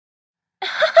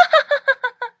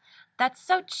That's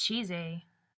so cheesy.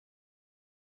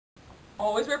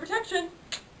 Always wear protection.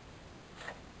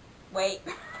 Wait.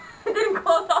 Didn't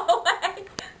close all the way.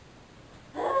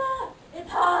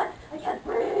 It's hot. I can't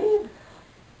breathe.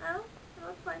 Oh,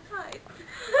 that's my type.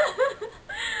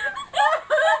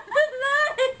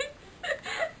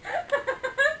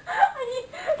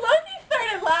 Loki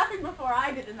started laughing before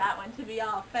I did in that one, to be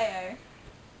all fair.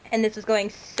 And this was going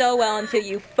so well until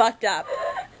you fucked up.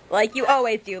 Like you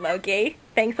always do, Loki.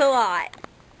 Thanks a lot.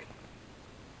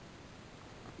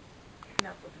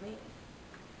 Enough with me.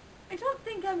 I don't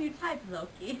think I'm your type,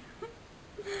 Loki.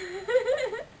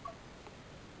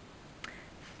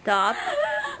 Stop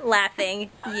laughing,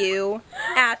 you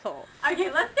asshole. Okay,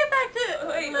 let's get back to...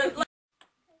 Wait, Loki.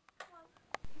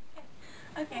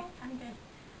 Okay, I'm good.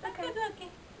 That's good, Loki.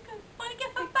 Want to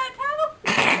get some fat towel?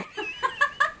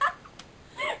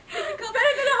 It's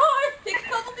better than a horse. Take a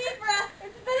couple deep breaths.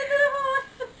 It's better than a horse.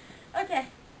 Okay.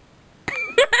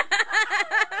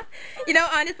 You know,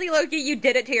 honestly, Loki, you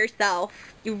did it to yourself.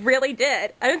 You really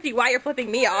did. I don't see why you're flipping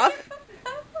me off.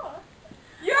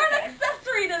 You're an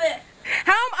accessory to this.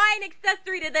 How am I an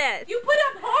accessory to this? You put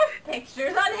up horse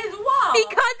pictures on his wall.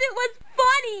 Because it was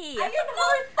funny. Iron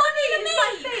Horse 3 is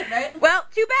my favorite. Well,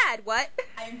 too bad. What?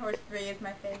 Iron Horse 3 is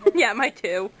my favorite. Yeah, my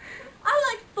too. I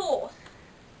like Thor.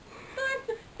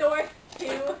 Thor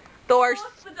 2. Thor's.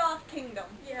 Thor's the Dark Kingdom.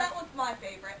 Yeah. That was my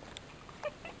favorite.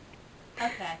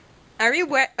 Okay. Are we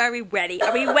ready?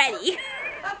 Are we ready?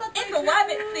 It's a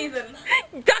rabbit season.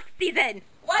 Duck season.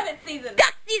 Rabbit season.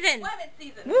 Duck season. Rabbit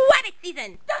season. Rabbit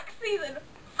season. Duck season.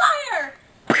 Fire!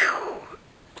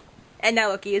 And now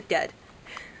Loki is dead.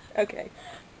 Okay.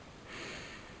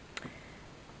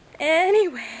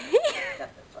 Anyway.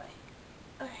 Step this way.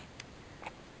 Okay.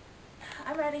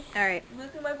 I'm ready. Alright. I'm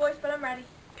losing my voice, but I'm ready.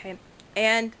 Okay.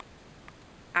 And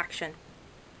action.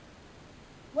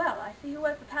 Well, I see who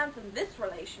has the pants in this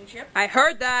relationship. I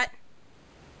heard that.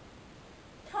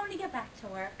 Time to get back to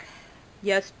work.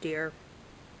 Yes, dear.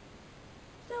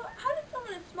 So, how did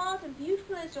someone as smart and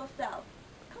beautiful as yourself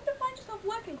come to find yourself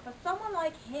working for someone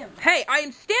like him? Hey, I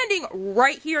am standing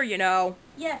right here, you know.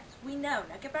 Yes, we know.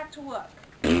 Now get back to work.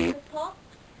 Miss Paul?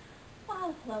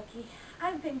 Well, Loki,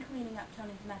 I've been cleaning up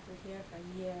Tony's messes here for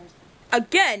years.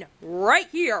 Again, right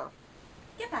here.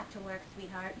 Get back to work,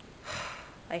 sweetheart.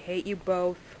 I hate you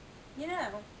both. You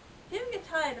know, you don't get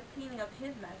tired of cleaning up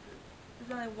his messes.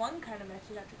 There's only one kind of mess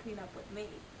you'd have to clean up with me.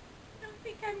 I don't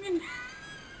think I'm gonna...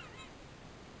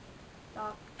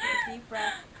 Stop. Take a deep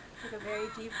breath. Take a very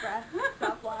deep breath.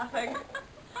 Stop laughing.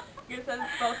 You're gonna send us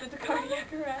both into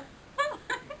cardiac arrest.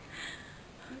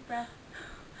 Deep breath.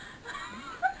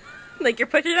 Like you're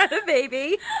pushing out a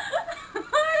baby. I don't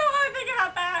want to think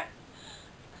about that.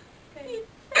 Okay.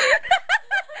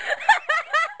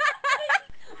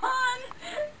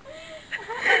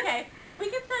 Okay, we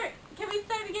can start. Can we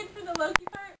start again for the Loki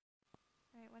part?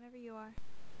 Alright, whenever you are.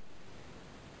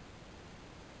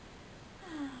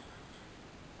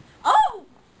 Oh!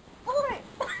 Alright.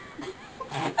 Okay,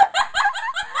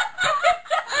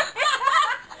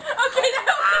 that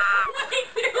was way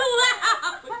too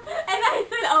loud. And I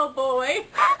said, oh boy.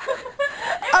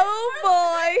 Oh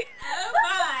boy!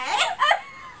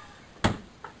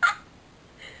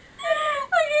 Oh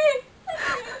boy.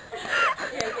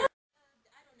 Okay.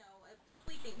 I don't know.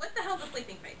 Sleeping. What the hell's a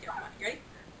sleeping face here? Come on, you ready?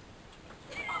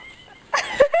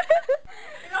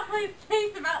 It only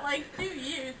takes about like 2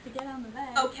 years to get on the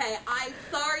bed. Okay, I'm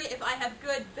sorry if I have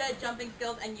good bed jumping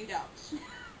skills and you don't.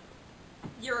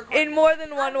 You're recording. In more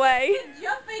than one way.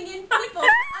 Jumping in people.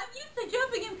 I'm used to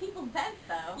jumping in people's beds,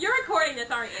 though. You're recording this,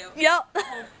 aren't you? Yep.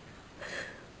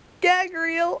 Gag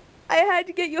reel. I had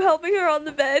to get you helping her on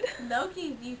the bed.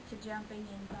 Loki's used to jumping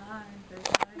in barns or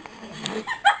something.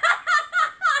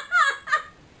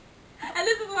 And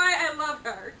this is why I love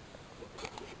her.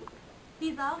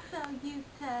 He's also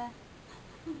used to...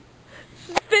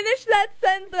 Finish that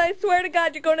sentence and I swear to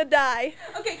God you're gonna die.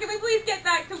 Okay, can we please get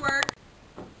back to work?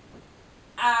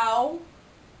 Ow.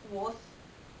 Wuss.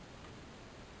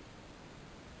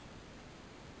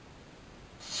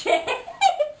 Shit.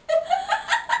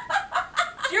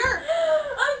 Jerk.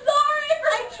 I'm sorry.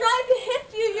 I tried to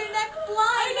hit you. Your neck's blind.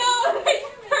 I know. I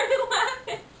started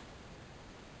laughing.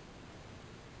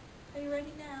 Are you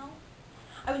ready now?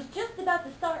 I was just about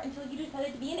to start until you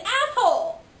decided to be an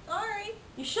asshole. Sorry.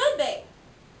 You should be.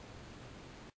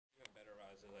 Better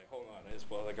eyes. Like, hold on, I just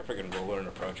like a freaking roller and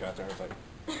approach out there. It's like,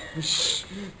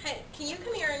 Hey, can you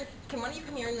come here and can one of you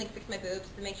come here and like fix my boobs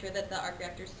to make sure that the arc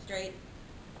reactor's straight?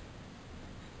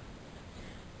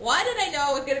 Why did I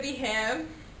know it was gonna be him?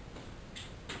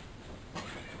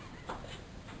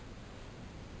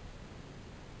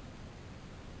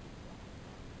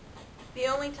 The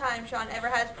only time Sean ever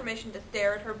has permission to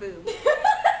stare at her boobs.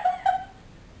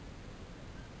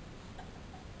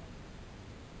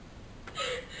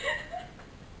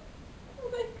 Oh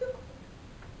my god.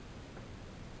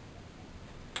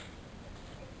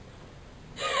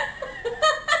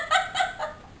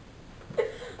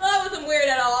 Well, that wasn't weird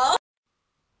at all.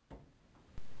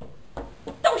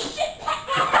 Oh shit!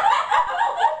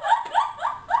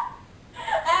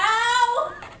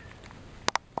 Ow!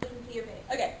 Listen to your face.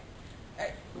 Okay.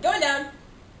 Alright. Going down.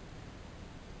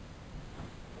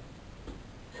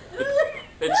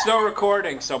 It's still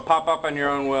recording, so pop up on your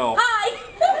own will. Hi!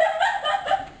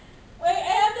 Wait, I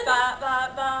have to... Ba,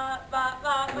 ba, ba, ba,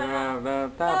 ba,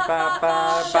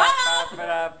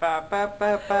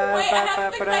 ba. Wait, I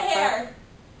have to fix my hair.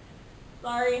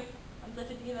 Sorry. I'm such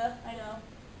a diva. I know.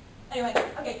 Anyway,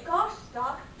 okay. Gosh,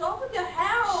 stop with your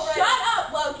hair already. Shut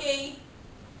up, Loki!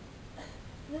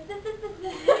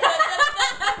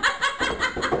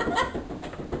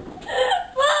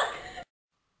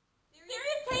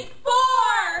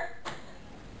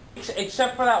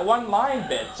 Except for that one line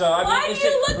bit, so I mean, why is do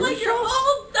you it look like you're old?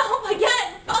 Oh my god!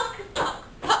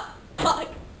 Fuck.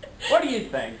 What do you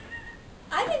think?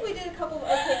 I think we did a couple of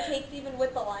okay takes even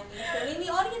with the line music. I mean, the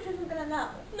audience isn't gonna know.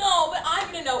 No, but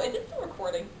I'm gonna know. Is it still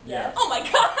recording? Yes. Oh my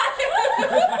god!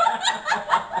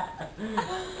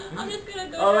 I'm just gonna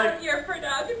go down here for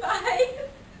now. Goodbye.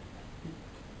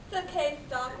 It's okay,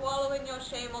 Stock. Wallow in your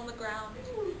shame on the ground.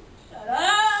 Shut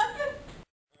up! This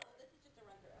is just a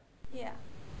run-through. Yeah.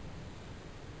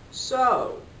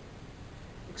 So,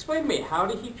 explain to me, how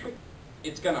did he trick?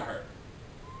 It's gonna hurt.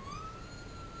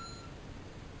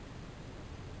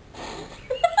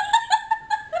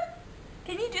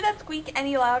 Can you do that squeak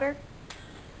any louder?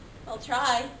 I'll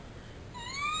try.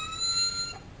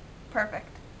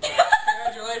 Perfect.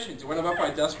 Congratulations, you went up my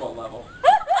decibel level.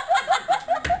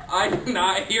 I did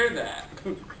not hear that.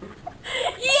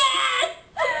 Yes!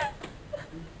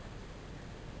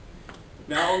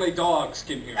 Now only dogs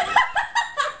can hear it.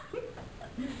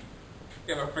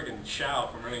 Get a freaking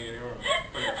shout from running in here,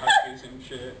 freaking huskies and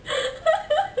shit.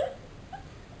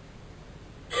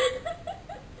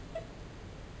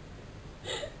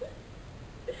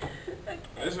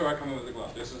 This is where I come in with the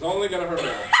glove. This is only gonna hurt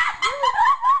more.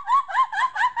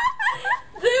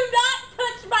 Do not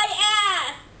touch my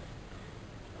ass!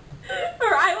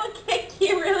 Or I will kick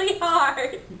you really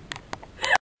hard. Am I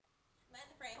in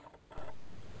the frame?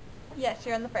 Yes,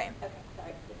 you're in the frame. Okay,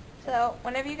 sorry. So,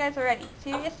 whenever you guys are ready,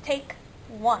 serious take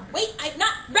 1. Wait, I'm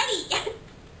not ready yet!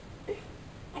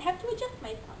 I have to adjust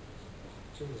myself.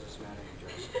 Jesus, man, I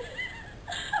adjust.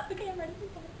 Okay, I'm ready.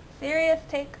 Serious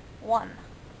take 1.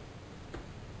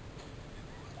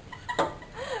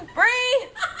 Brie!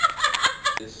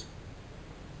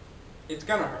 It's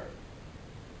gonna hurt.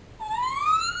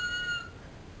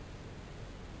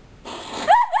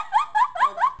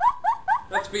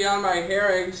 That's beyond my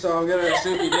hearing, so I'm gonna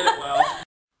assume you did it well.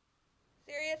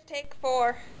 Serious take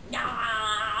 4.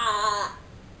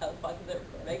 Oh fuck, is it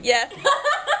recording? Yes.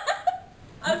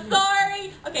 I'm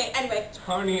sorry! Okay, anyway.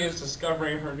 Tony is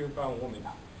discovering her newfound woman.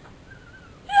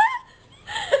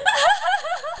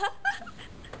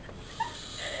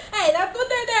 Hey, that's what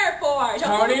they're there for!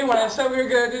 Tony, when I said we were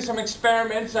gonna do some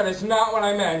experiments, that is not what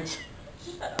I meant.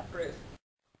 Shut up, Bruce.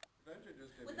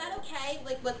 Was that okay?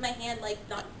 Like, was my hand, like,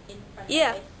 not in front of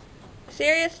Yeah. my face?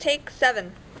 Serious take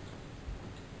 7.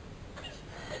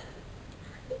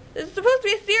 This is supposed to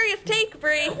be a serious take,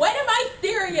 Brie. When am I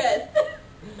serious?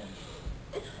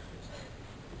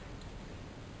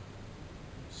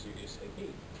 Serious take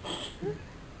 8. Here,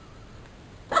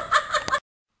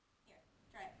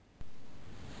 try it.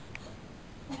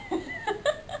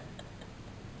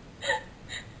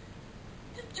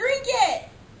 Just drink it!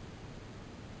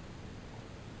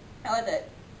 How is it?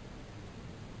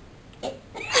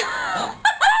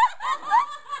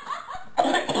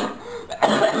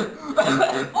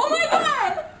 Oh my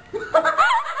god! You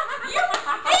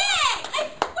did! I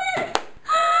swear!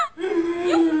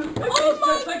 It's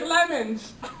just like lemons.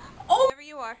 Oh, Wherever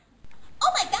you are.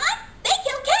 oh my god! They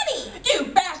killed Kenny!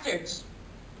 You bastards!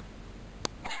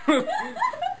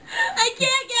 I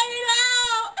can't get it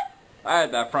out! I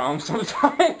had that problem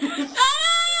sometimes. Shut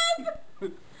up!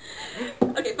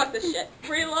 Okay, fuck this shit.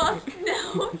 Brie lost.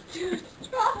 No, 2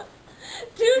 straws.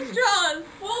 2 straws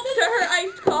to her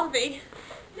iced coffee.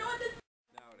 You know what this?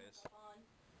 Now it is.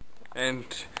 And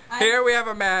here we have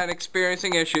a man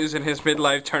experiencing issues in his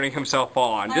midlife turning himself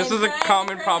on. This is a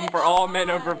common problem for all men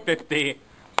over 50. It's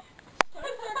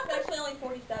actually only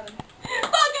 47.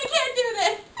 Fuck, I can't do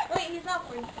this! Wait, he's not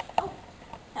 47. Oh,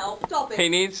 help. Stop it. He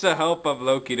needs the help of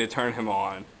Loki to turn him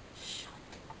on.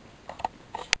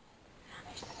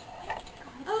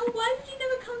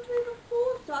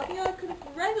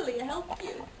 help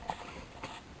you.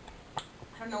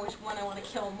 I don't know which one I want to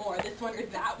kill more, this one or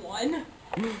that one.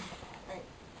 Right.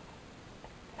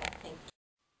 Thank you.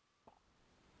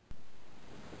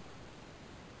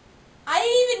 I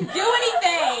didn't even do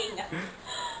anything!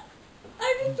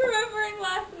 I'm just remembering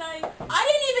last night. I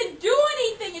didn't even do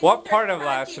anything! What part of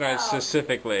last night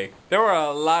specifically? There were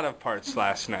a lot of parts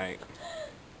last night.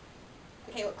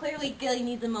 Okay, well clearly Gilly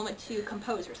needs a moment to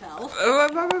compose herself.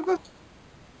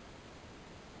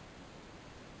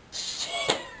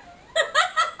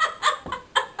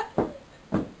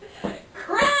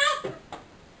 Crap!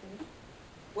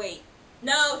 Wait.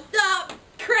 No, stop!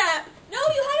 Crap! No,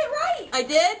 you had it right! I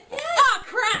did? Yeah. Ah,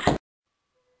 crap!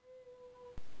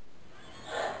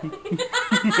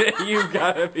 You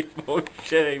gotta be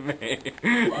bullshitting me.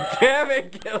 Damn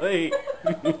it, Gilly!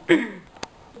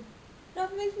 That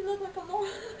makes me look like a moron.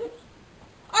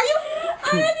 Are you? I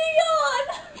had to yawn!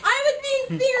 I was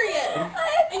being serious!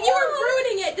 And you were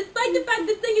ruining it, despite the fact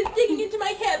this thing is digging into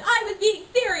my hip. I was being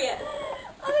serious!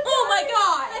 Oh my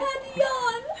god! I had to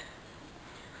yawn!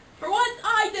 For once,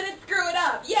 I didn't screw it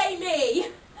up. Yay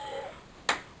me!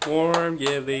 Warm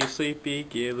Gilly, sleepy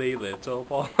Gilly, little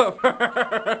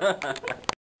Bolivar.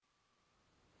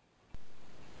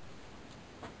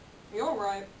 You're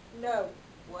right. No.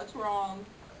 What's wrong?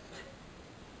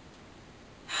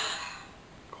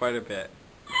 Quite a bit.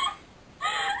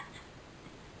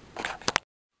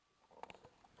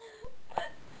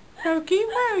 Loki,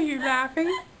 why are you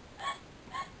laughing?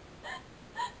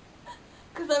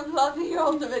 Because I'm loving your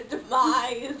ultimate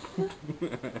demise.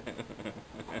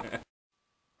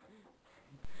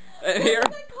 And here.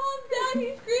 Once I calm down, he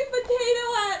screamed potato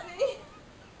at me.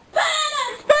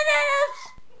 Bananas! Bananas!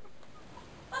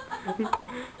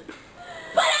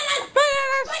 Bananas!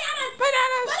 Bananas!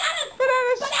 Bananas!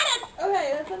 Bananas! Okay,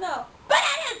 that's enough.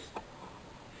 Bananas!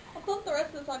 I'll clip the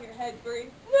rest of this on your head, Brie.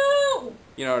 No!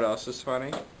 You know what else is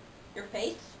funny? Your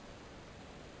face?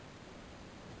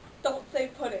 Don't say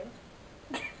pudding.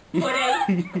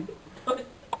 Pudding. Pudding.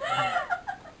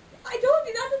 I told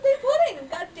you not to say pudding,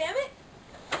 god damn it.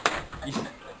 No,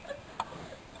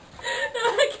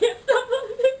 I can't stop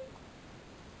laughing.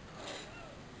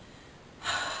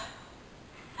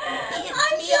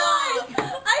 I'm trying!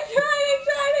 I tried!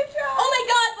 Oh my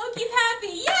god, Loki's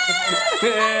happy!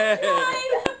 Yay!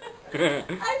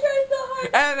 I tried so hard!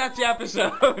 And that's the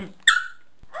episode!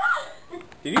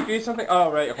 Did you do something?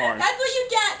 Oh, right, horn. That's what you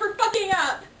get for fucking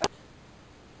up!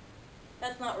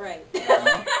 That's not right.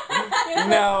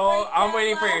 No, I'm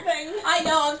waiting for you. I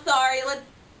know, I'm sorry. Let's...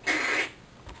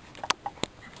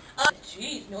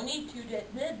 Jeez, no need to...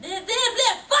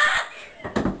 Fuck!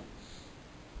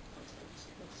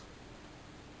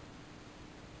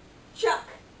 Chuck.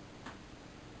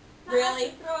 Really?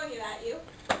 I'm throwing it at you.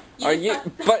 Are you?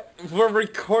 But we're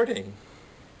recording.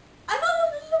 I thought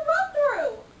it was just a run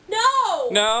through. No.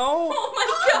 No. Oh my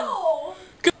god.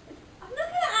 I'm not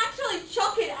gonna actually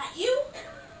chuck it at you.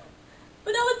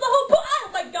 But that was the whole point. Oh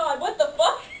my god, what the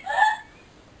fuck?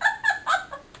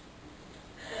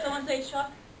 Did someone say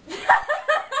Chuck?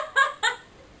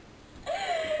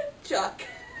 Chuck.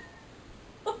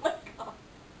 Oh my god.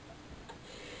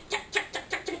 Chuck, chuck, chuck,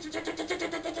 chuck, chuck, chuck, chuck, chuck, chuck,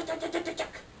 chuck, chuck, chuck, chuck,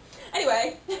 chuck.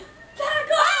 Anyway.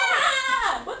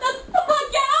 What the fuck?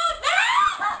 Get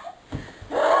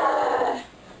off!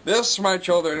 This, my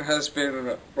children, has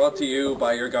been brought to you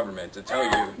by your government to tell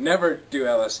you never do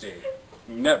LSD.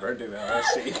 Never do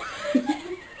LSD.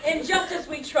 Injustice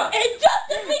we trust.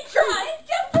 Injustice we trust.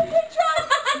 Injustice we trust.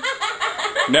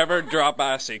 Never drop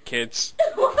acid, kids.